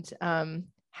 and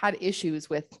had issues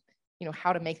with,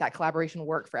 how to make that collaboration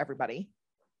work for everybody.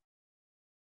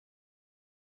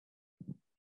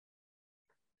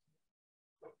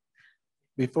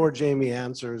 Before Jami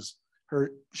answers,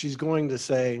 she's going to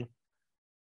say,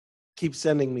 keep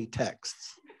sending me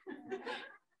texts.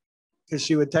 Because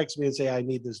she would text me and say, I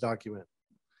need this document.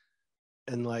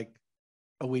 And like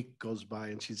a week goes by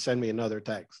and she'd send me another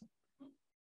text.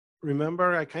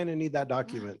 Remember, I kind of need that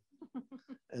document.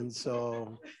 And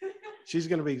so she's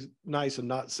going to be nice and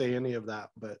not say any of that,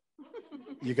 but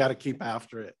you got to keep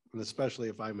after it, and especially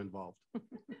if I'm involved.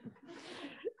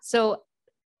 So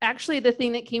actually the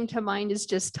thing that came to mind is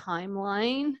just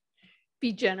timeline.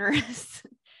 Be generous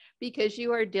because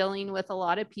you are dealing with a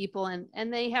lot of people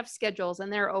and they have schedules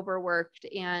and they're overworked,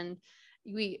 and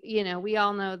we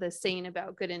all know the saying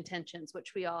about good intentions,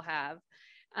 which we all have.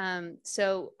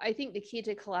 So I think the key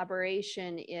to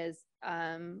collaboration is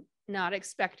not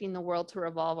expecting the world to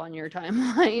revolve on your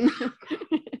timeline.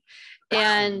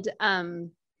 And,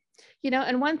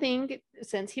 and one thing,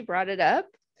 since he brought it up,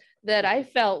 that I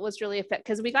felt was really effective,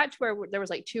 because we got to where there was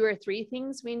like 2 or 3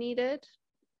 things we needed.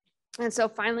 And so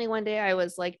finally one day I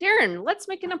was like, Darren, let's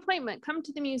make an appointment. Come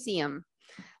to the museum.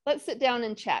 Let's sit down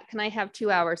and chat. Can I have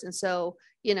 2 hours? And so,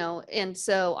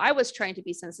 so I was trying to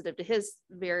be sensitive to his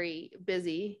very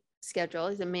busy schedule.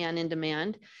 He's a man in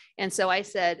demand. And so I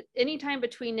said, anytime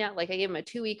between now, like I gave him a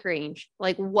 2-week range,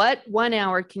 like what 1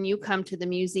 hour can you come to the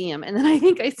museum? And then I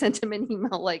think I sent him an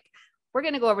email like, we're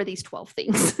going to go over these 12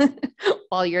 things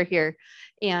while you're here.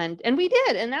 And we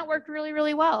did, and that worked really,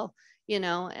 really well, you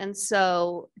know? And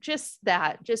so just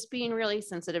being really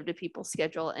sensitive to people's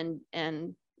schedule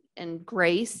and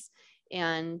grace.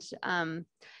 And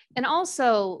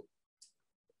also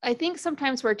I think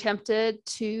sometimes we're tempted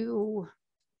to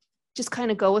just kind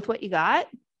of go with what you got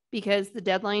because the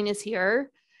deadline is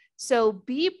here. So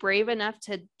be brave enough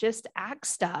to just act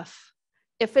stuff.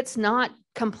 If it's not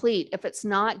complete, if it's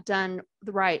not done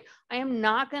right, I am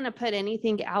not going to put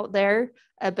anything out there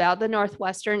about the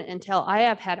Northwestern until I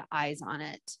have had eyes on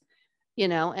it, you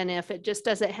know, and if it just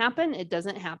doesn't happen, it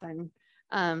doesn't happen.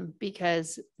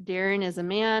 Because Darren is a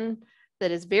man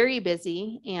that is very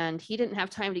busy and he didn't have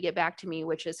time to get back to me,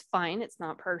 which is fine. It's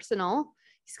not personal.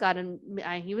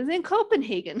 He was in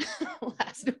Copenhagen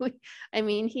last week. I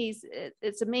mean,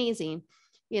 it's amazing,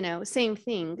 you know, same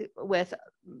thing with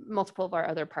multiple of our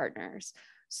other partners.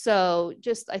 So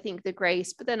just, I think the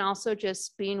grace, but then also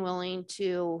just being willing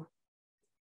to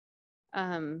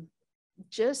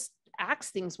just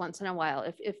ask things once in a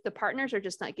while. If the partners are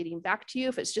just not getting back to you,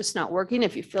 if it's just not working,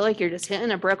 if you feel like you're just hitting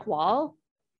a brick wall,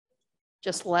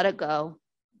 just let it go.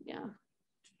 Yeah.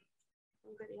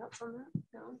 Anybody else on that?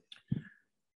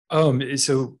 No.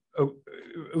 So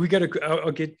we got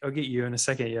I'll get you in a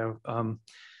second. Yeah.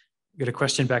 Got a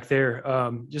question back there.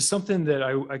 Just something that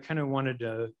I kind of wanted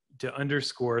to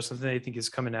underscore, something I think is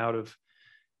coming out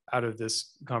of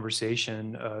this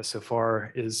conversation so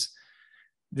far, is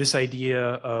this idea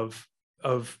of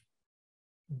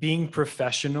being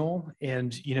professional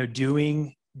and, you know,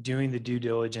 doing the due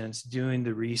diligence, doing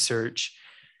the research,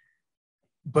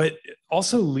 but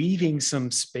also leaving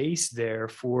some space there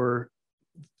for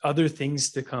other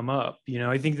things to come up. You know,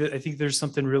 I think there's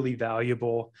something really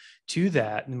valuable to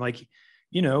that. And like,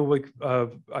 you know, like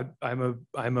I'm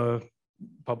a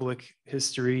public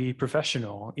history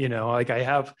professional, you know, like I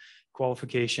have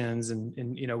qualifications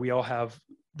and you know, we all have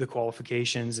the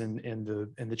qualifications and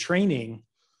the training.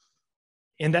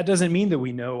 And that doesn't mean that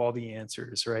we know all the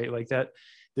answers, right? Like that,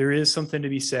 there is something to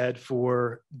be said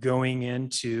for going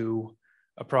into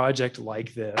a project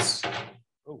like this.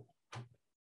 Oh,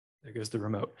 there goes the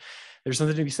remote. There's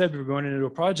something to be said for going into a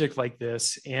project like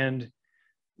this and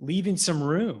leaving some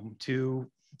room to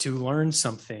learn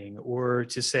something, or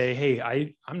to say,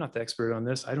 hey, I'm not the expert on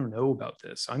this. I don't know about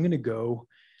this. I'm going to go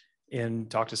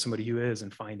and talk to somebody who is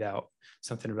and find out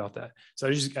something about that. So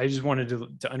I just wanted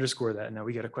to underscore that. Now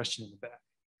we got a question in the back.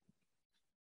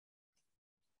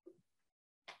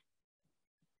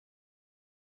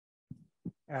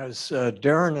 As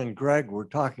Darren and Greg were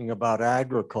talking about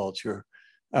agriculture,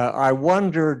 I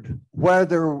wondered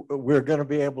whether we're going to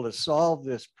be able to solve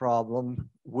this problem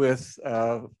with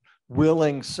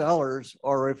willing sellers,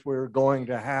 or if we're going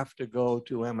to have to go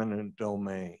to eminent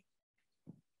domain.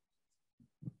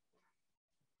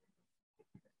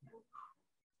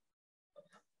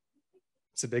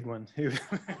 It's a big one.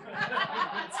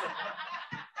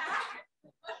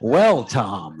 Well,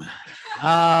 Tom,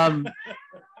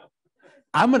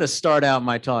 I'm going to start out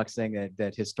my talk saying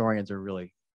that historians are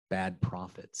really bad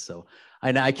prophets. So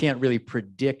I can't really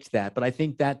predict that, but I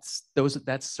think that's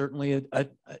certainly a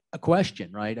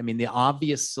question, right? I mean, the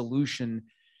obvious solution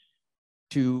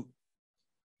to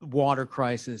water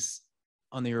crisis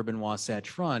on the urban Wasatch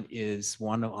Front is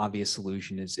one obvious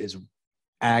solution is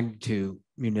ag to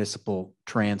municipal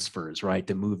transfers, right?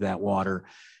 To move that water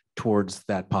towards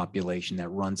that population that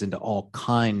runs into all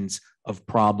kinds of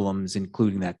problems,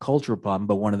 including that cultural problem.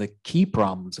 But one of the key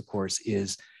problems, of course,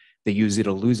 is the use it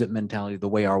or lose it mentality, the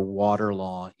way our water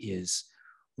law is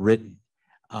written.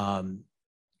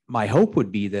 My hope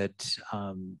would be that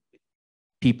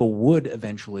people would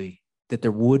eventually, that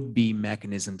there would be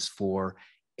mechanisms for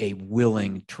a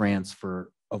willing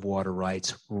transfer of water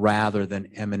rights rather than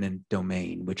eminent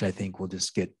domain, which I think will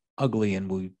just get ugly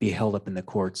and will be held up in the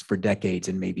courts for decades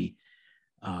and maybe,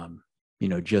 you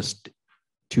know, just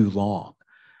too long.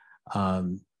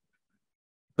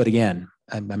 But again,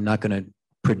 I'm not going to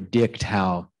predict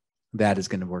how that is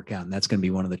going to work out. And that's going to be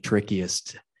one of the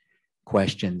trickiest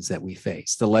questions that we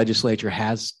face. The legislature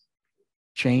has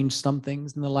changed some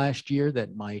things in the last year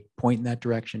that might point in that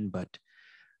direction, but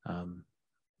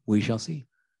we shall see.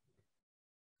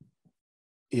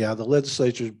 Yeah, the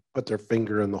legislature put their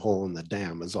finger in the hole in the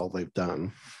dam is all they've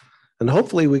done. And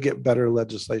hopefully we get better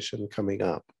legislation coming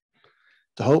up.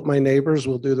 To hope my neighbors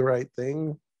will do the right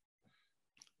thing.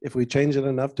 If we change it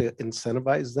enough to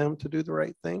incentivize them to do the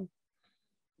right thing,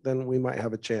 then we might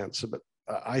have a chance. But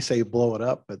I say blow it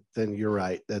up, but then you're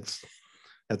right. That's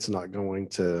not going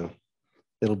to,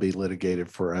 it'll be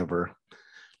litigated forever.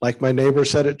 Like my neighbor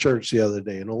said at church the other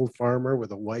day, an old farmer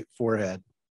with a white forehead.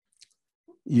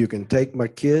 You can take my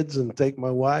kids and take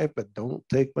my wife, but don't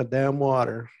take my damn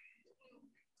water.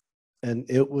 And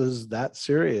it was that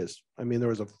serious. I mean, there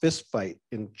was a fist fight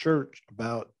in church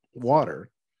about water.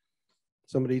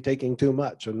 Somebody taking too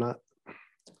much and not.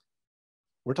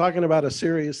 We're talking about a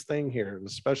serious thing here,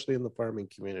 especially in the farming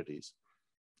communities.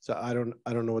 So I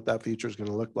don't know what that future is going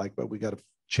to look like, but we got to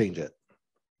change it.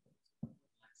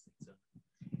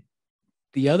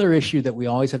 The other issue that we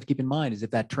always have to keep in mind is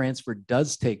if that transfer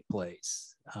does take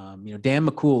place, Dan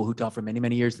McCool, who taught for many,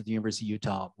 many years at the University of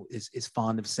Utah, is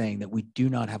fond of saying that we do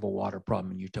not have a water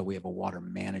problem in Utah. We have a water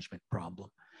management problem,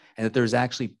 and that there's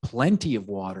actually plenty of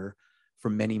water for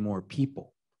many more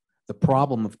people. The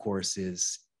problem, of course,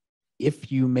 is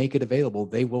if you make it available,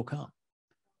 they will come.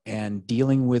 And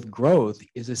dealing with growth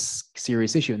is a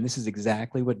serious issue. And this is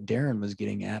exactly what Darren was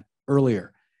getting at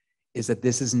earlier, is that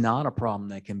this is not a problem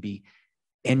that can be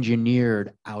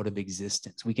engineered out of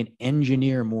existence. We can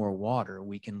engineer more water.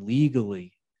 We can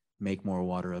legally make more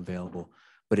water available,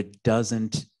 but it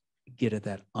doesn't get at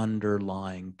that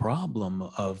underlying problem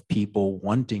of people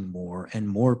wanting more and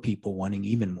more people wanting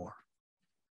even more.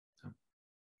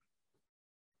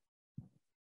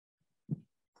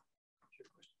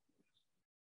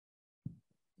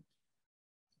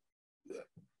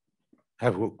 I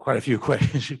have quite a few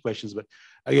questions, but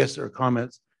I guess there are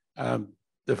comments.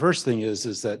 The first thing is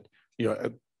that,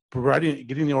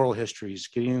 getting the oral histories,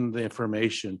 getting the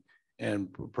information and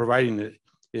providing it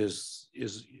is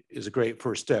a great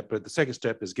first step. But the second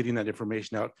step is getting that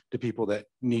information out to people that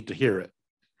need to hear it.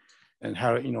 And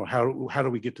how do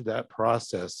we get to that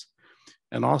process?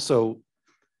 And also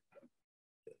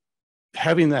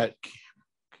having that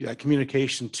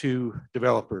communication to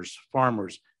developers,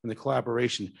 farmers, and the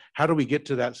collaboration. How do we get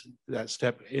to that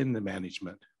step in the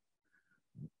management?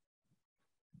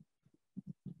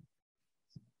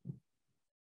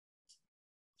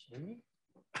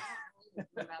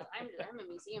 I'm a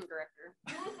museum director.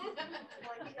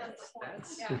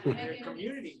 That's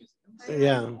community.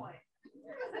 Yeah.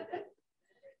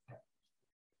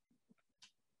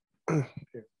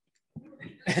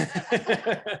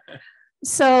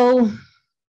 So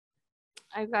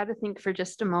I've got to think for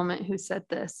just a moment who said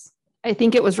this. I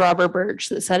think it was Robert Birch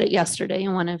that said it yesterday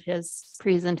in one of his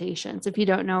presentations. If you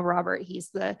don't know Robert, he's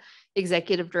the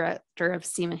executive director of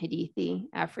Sima Hadithi,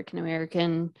 African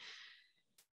American.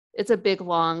 It's a big,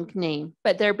 long name,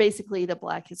 but they're basically the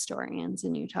Black historians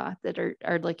in Utah that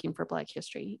are looking for Black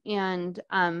history. And,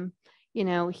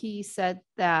 he said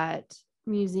that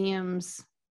museums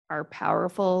are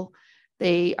powerful.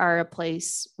 They are a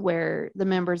place where the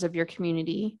members of your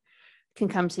community can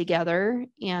come together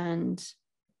and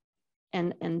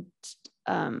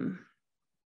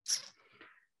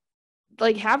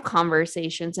have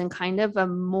conversations in kind of a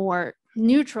more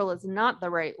neutral is not the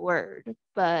right word,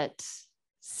 but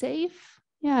safe.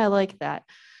 Yeah, I like that.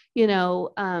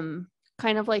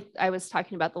 Kind of like I was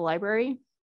talking about the library.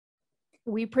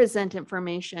 We present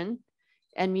information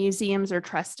and museums are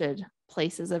trusted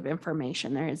places of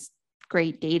information. There is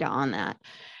great data on that.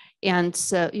 And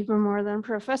so even more than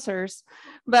professors,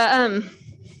 but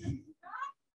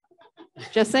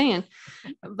just saying,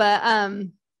 but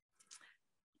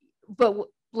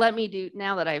let me do,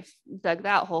 now that I've dug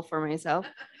that hole for myself,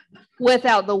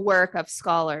 without the work of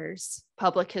scholars,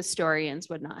 public historians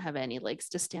would not have any legs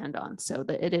to stand on. So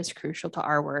that it is crucial to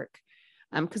our work,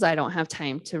 because I don't have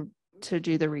time to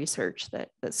do the research that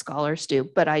scholars do,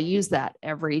 but I use that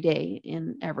every day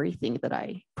in everything that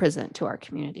I present to our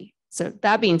community. So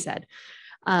that being said,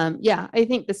 I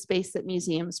think the space that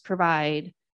museums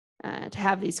provide to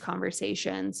have these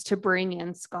conversations, to bring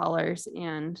in scholars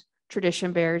and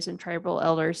tradition bearers and tribal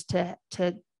elders to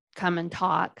come and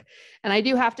talk. And I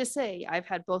do have to say, I've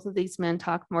had both of these men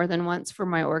talk more than once for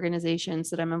my organizations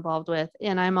that I'm involved with,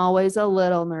 and I'm always a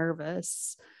little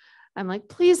nervous. I'm like,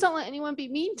 please don't let anyone be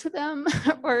mean to them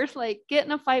or get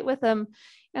in a fight with them.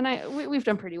 And we've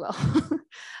done pretty well.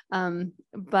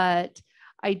 But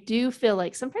I do feel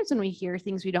like sometimes when we hear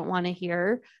things we don't want to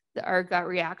hear, our gut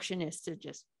reaction is to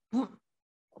just, well,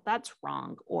 that's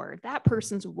wrong, or that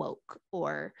person's woke,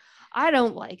 or I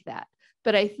don't like that.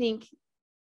 But I think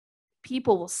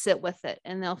people will sit with it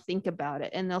and they'll think about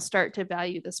it and they'll start to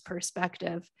value this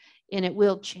perspective, and it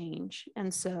will change.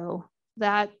 And so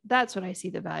that's what I see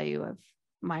the value of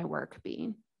my work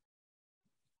being.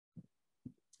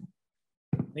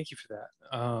 Thank you for that.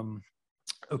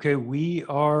 Okay, we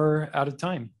are out of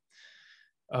time.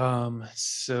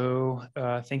 So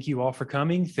thank you all for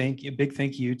coming. Big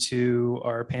thank you to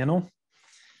our panel.